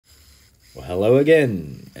Well, hello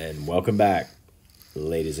again, and welcome back,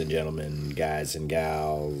 ladies and gentlemen, guys and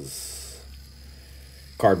gals,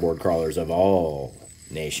 cardboard crawlers of all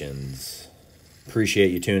nations.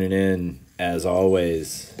 Appreciate you tuning in, as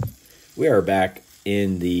always. We are back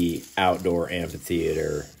in the outdoor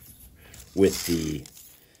amphitheater with the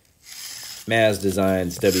Maz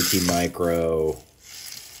Designs WT Micro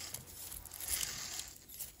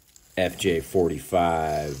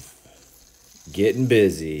FJ45. Getting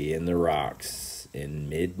busy in the rocks in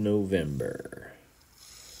mid-November.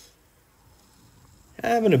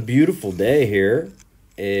 Having a beautiful day here.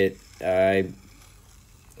 I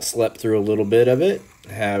slept through a little bit of it,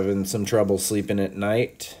 having some trouble sleeping at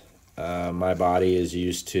night. My body is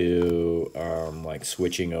used to like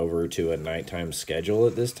switching over to a nighttime schedule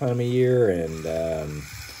at this time of year, and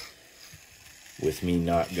with me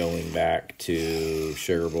not going back to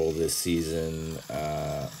Sugar Bowl this season,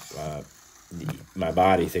 my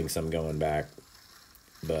body thinks I'm going back,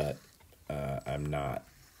 but I'm not.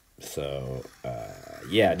 So,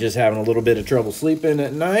 yeah, just having a little bit of trouble sleeping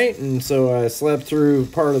at night, and so I slept through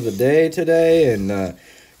part of the day today, and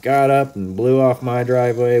got up and blew off my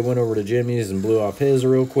driveway, went over to Jimmy's and blew off his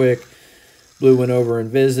real quick. Blue went over and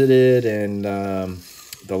visited, and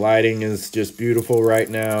the lighting is just beautiful right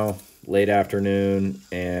now, late afternoon,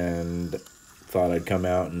 and thought I'd come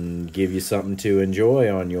out and give you something to enjoy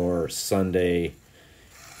on your Sunday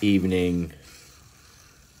evening.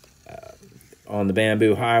 On the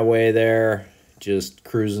Bamboo Highway there, just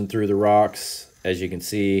cruising through the rocks. As you can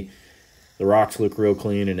see, the rocks look real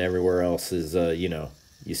clean, and everywhere else is,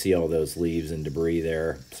 you see all those leaves and debris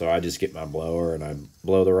there. So I just get my blower and I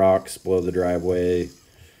blow the rocks, blow the driveway.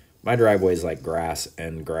 My driveway is like grass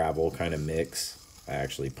and gravel kind of mix. I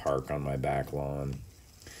actually park on my back lawn.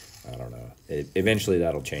 I don't know. Eventually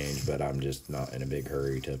that'll change, but I'm just not in a big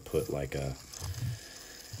hurry to put like a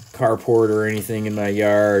carport or anything in my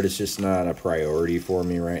yard. It's just not a priority for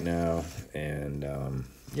me right now. And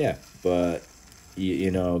yeah, but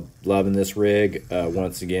you know, loving this rig.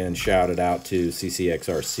 Once again, shout it out to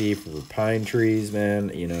CCXRC for pine trees,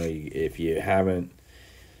 man. You know, if you haven't,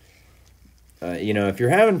 if you're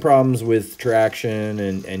having problems with traction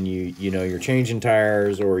and you're changing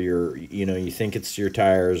tires, or you think it's your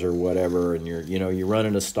tires or whatever, and you're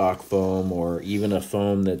running a stock foam or even a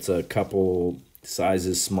foam that's a couple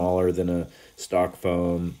sizes smaller than a stock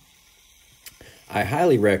foam, I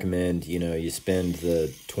highly recommend you spend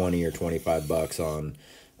the 20 or 25 bucks on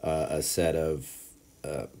a set of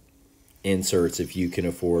inserts if you can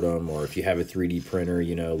afford them, or if you have a 3D printer,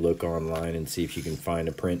 look online and see if you can find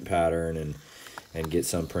a print pattern and get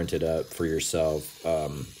some printed up for yourself.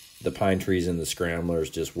 The pine trees and the scramblers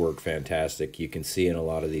just work fantastic. You can see in a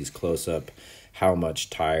lot of these close-up how much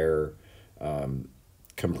tire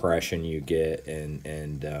compression you get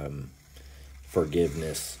and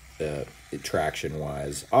forgiveness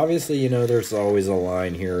traction-wise. Obviously, there's always a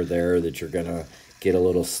line here or there that you're going to get a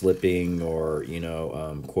little slipping or,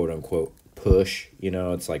 quote-unquote push.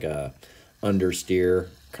 It's like a understeer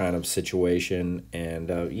kind of situation,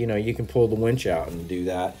 and you can pull the winch out and do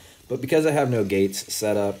that, but because I have no gates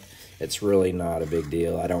set up, it's really not a big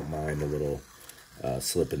deal. I don't mind a little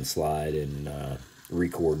slip and slide and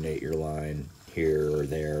recoordinate your line here or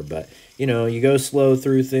there, but you go slow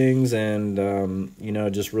through things, and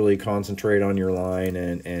just really concentrate on your line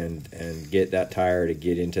and get that tire to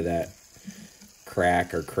get into that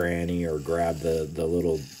crack or cranny, or grab the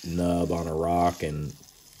little nub on a rock, and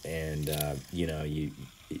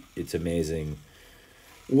it's amazing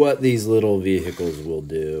what these little vehicles will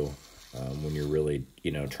do when you're really,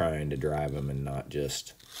 trying to drive them and not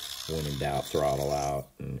just, when in doubt, throttle out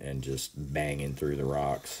and just banging through the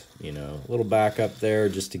rocks. A little back up there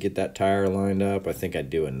just to get that tire lined up. I think I'd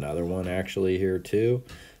do another one actually here too.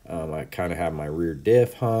 I kind of have my rear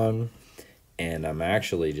diff hung, and I'm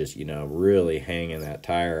actually just, really hanging that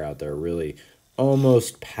tire out there, really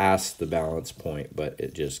almost past the balance point, but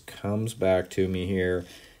it just comes back to me here,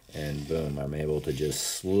 and boom, I'm able to just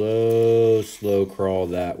slow crawl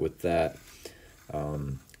that with that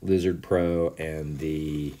Lizard Pro, and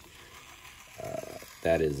the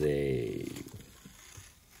that is a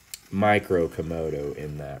micro Komodo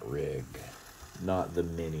in that rig, not the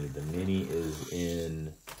mini. The mini is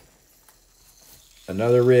in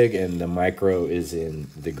another rig, and the micro is in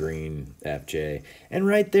the green FJ. And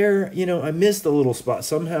right there, I missed the little spot.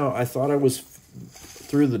 Somehow I thought I was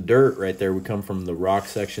through the dirt right there. We come from the rock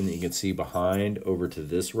section that you can see behind over to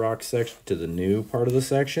this rock section, to the new part of the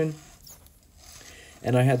section.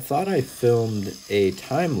 And I had thought I filmed a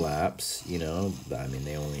time lapse, I mean,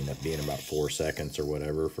 they only end up being about 4 seconds or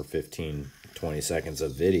whatever for 15, 20 seconds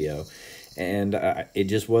of video. and it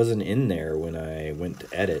just wasn't in there when I went to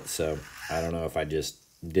edit. So I don't know if I just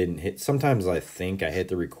didn't hit. Sometimes I think I hit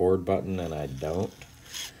the record button and I don't.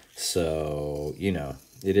 So, you know,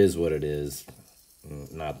 it is what it is.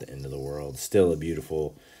 Not the end of the world. Still a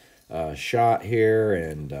beautiful shot here,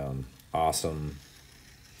 and awesome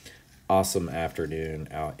afternoon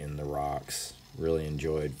out in the rocks. Really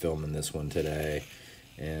enjoyed filming this one today,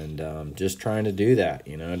 and just trying to do that,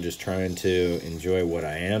 you know, just trying to enjoy what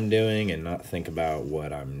I am doing and not think about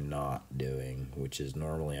what I'm not doing, which is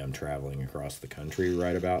normally I'm traveling across the country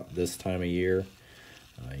right about this time of year.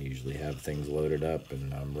 I usually have things loaded up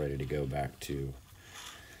and I'm ready to go back to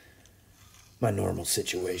my normal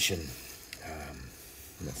situation.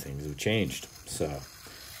 Things have changed. So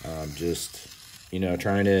just, you know,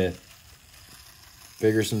 trying to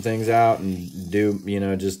figure some things out and do, you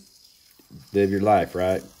know, just live your life,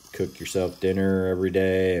 right? Cook yourself dinner every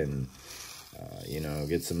day, and you know,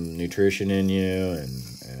 get some nutrition in you,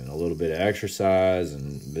 and a little bit of exercise,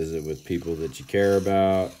 and visit with people that you care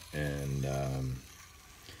about, and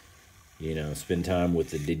you know, spend time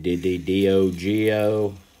with the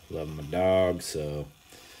Doggo. Love my dog, so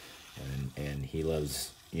and he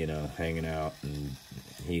loves, you know, hanging out, and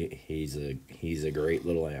he's a great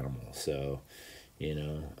little animal. So, you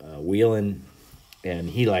know, wheeling, and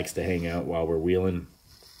he likes to hang out while we're wheeling.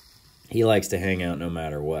 He likes to hang out no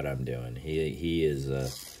matter what I'm doing. He is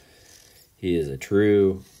a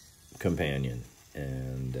true companion,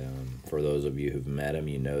 and for those of you who've met him,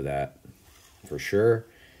 you know that for sure.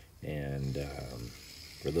 And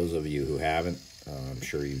for those of you who haven't, I'm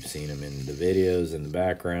sure you've seen him in the videos in the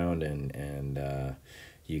background, and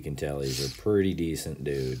you can tell he's a pretty decent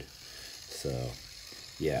dude. So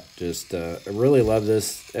yeah, just I really love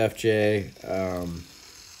this FJ.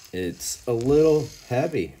 It's a little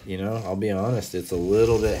heavy, you know, I'll be honest, it's a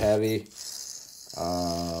little bit heavy,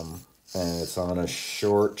 and it's on a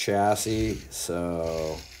short chassis,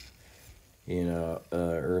 so, you know,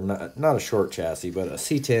 or not a short chassis, but a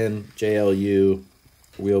C10 JLU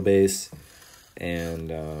wheelbase, and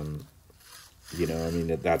you know, I mean,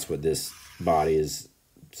 that's what this body is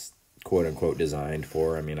quote-unquote designed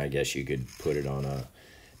for. I mean, I guess you could put it on a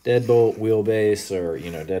deadbolt wheelbase, or, you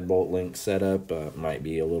know, deadbolt link setup. Might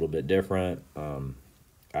be a little bit different. I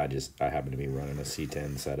happen to be running a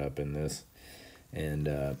C10 setup in this, and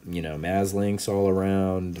you know, Maz links all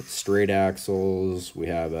around, straight axles. We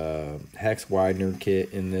have a hex widener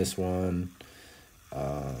kit in this one,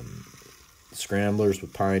 scramblers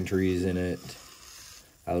with pine trees in it.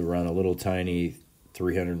 I run a little tiny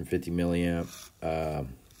 350 milliamp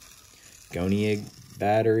Goniag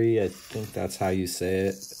battery, I think that's how you say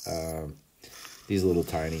it. These little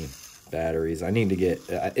tiny batteries. I need to get,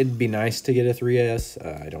 it'd be nice to get a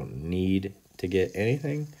 3S. I don't need to get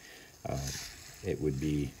anything. It would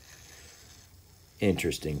be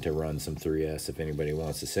interesting to run some 3S. If anybody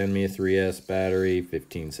wants to send me a 3S battery,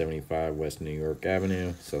 1575 West New York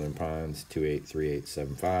Avenue, Southern Pines,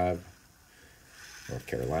 283875, North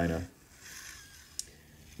Carolina.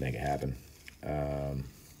 Make it happen.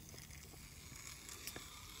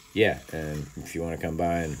 Yeah, and if you want to come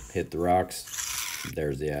by and hit the rocks,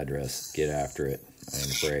 there's the address. Get after it. I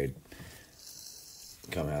ain't afraid.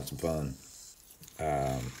 Come have some fun.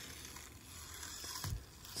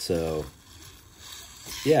 So,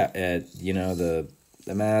 yeah, you know, the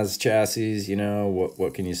Maz chassis, you know,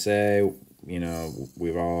 what can you say? You know,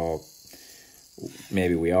 we all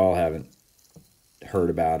haven't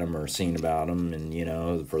heard about them or seen about them, and, you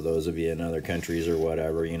know, for those of you in other countries or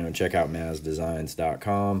whatever, you know, check out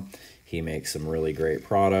mazdesigns.com. He makes some really great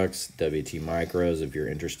products. WT Micros, if you're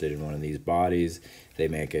interested in one of these bodies. They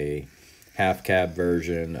make a half cab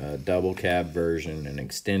version, a double cab version, an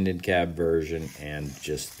extended cab version, and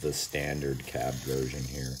just the standard cab version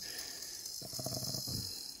here.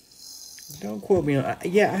 Don't quote me on,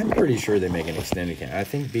 yeah, I'm pretty sure they make an extended cab. I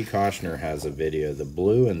think B. Koshner has a video. The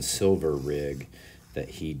blue and silver rig that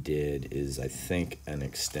he did is, I think, an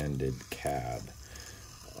extended cab.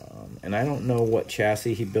 And I don't know what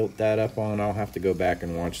chassis he built that up on. I'll have to go back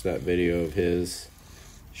and watch that video of his.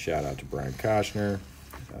 Shout out to Brian Koshner.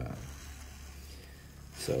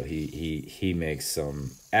 So he makes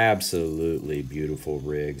some absolutely beautiful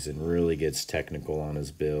rigs and really gets technical on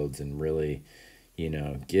his builds, and really, you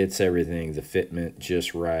know, gets everything, the fitment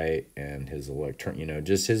just right, and his you know,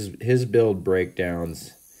 just his build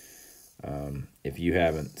breakdowns. If you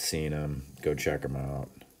haven't seen them, go check them out.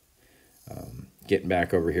 Getting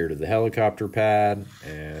back over here to the helicopter pad,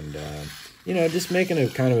 and you know, just making a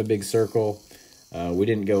kind of a big circle. We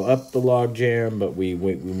didn't go up the log jam, but we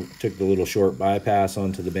took the little short bypass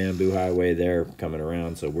onto the bamboo highway there, coming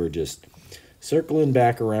around. So we're just circling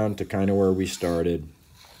back around to kind of where we started,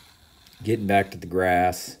 getting back to the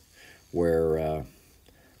grass where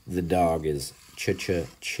the dog is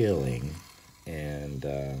chilling, and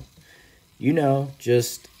you know,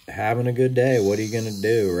 just having a good day. What are you gonna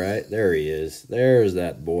do, right? There he is. There's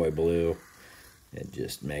that boy Blue, and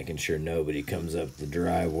just making sure nobody comes up the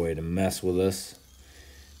driveway to mess with us.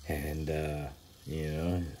 And you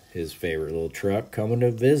know, his favorite little truck coming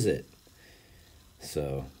to visit.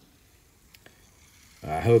 So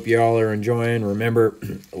I hope y'all are enjoying. Remember,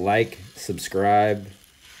 like, subscribe,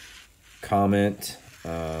 comment.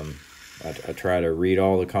 I try to read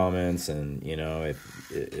all the comments, and you know,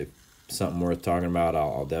 if something worth talking about,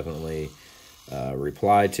 I'll definitely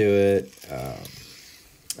reply to it.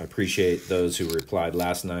 I appreciate those who replied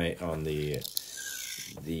last night on the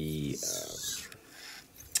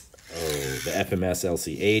FMS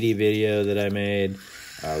LC80 video that I made.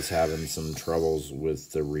 I was having some troubles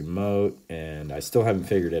with the remote, and I still haven't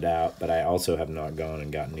figured it out, but I also have not gone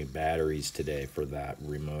and gotten new batteries today for that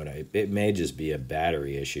remote. It may just be a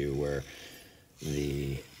battery issue where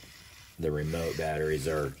the remote batteries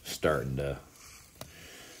are starting to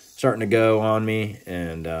go on me,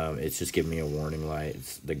 and it's just giving me a warning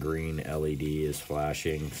light. The green LED is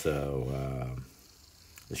flashing. So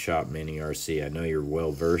the Shop Mini RC, I know you're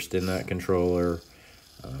well versed in that controller.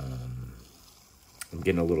 I'm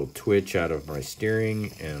getting a little twitch out of my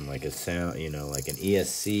steering and like a sound, you know, like an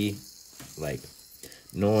ESC like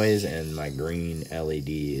noise, and my green LED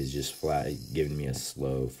is just flat, giving me a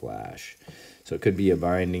slow flash. So it could be a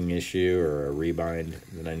binding issue or a rebind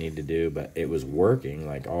that I need to do, but it was working,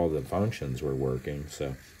 like all the functions were working.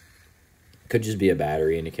 So it could just be a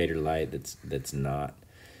battery indicator light that's not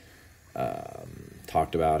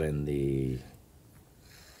talked about in the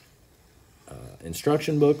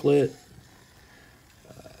instruction booklet.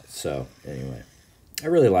 So anyway, I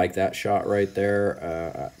really like that shot right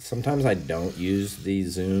there. Sometimes I don't use the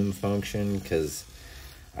zoom function because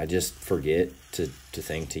I just forget to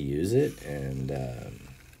think to use it, and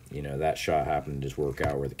you know, that shot happened to just work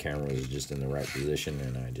out where the camera was just in the right position,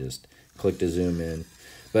 and I just clicked to zoom in.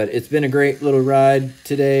 But it's been a great little ride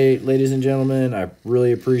today, ladies and gentlemen. I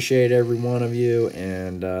really appreciate every one of you,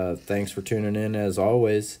 and thanks for tuning in as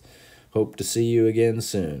always. Hope to see you again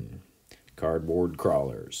soon. Cardboard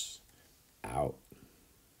Crawlers out.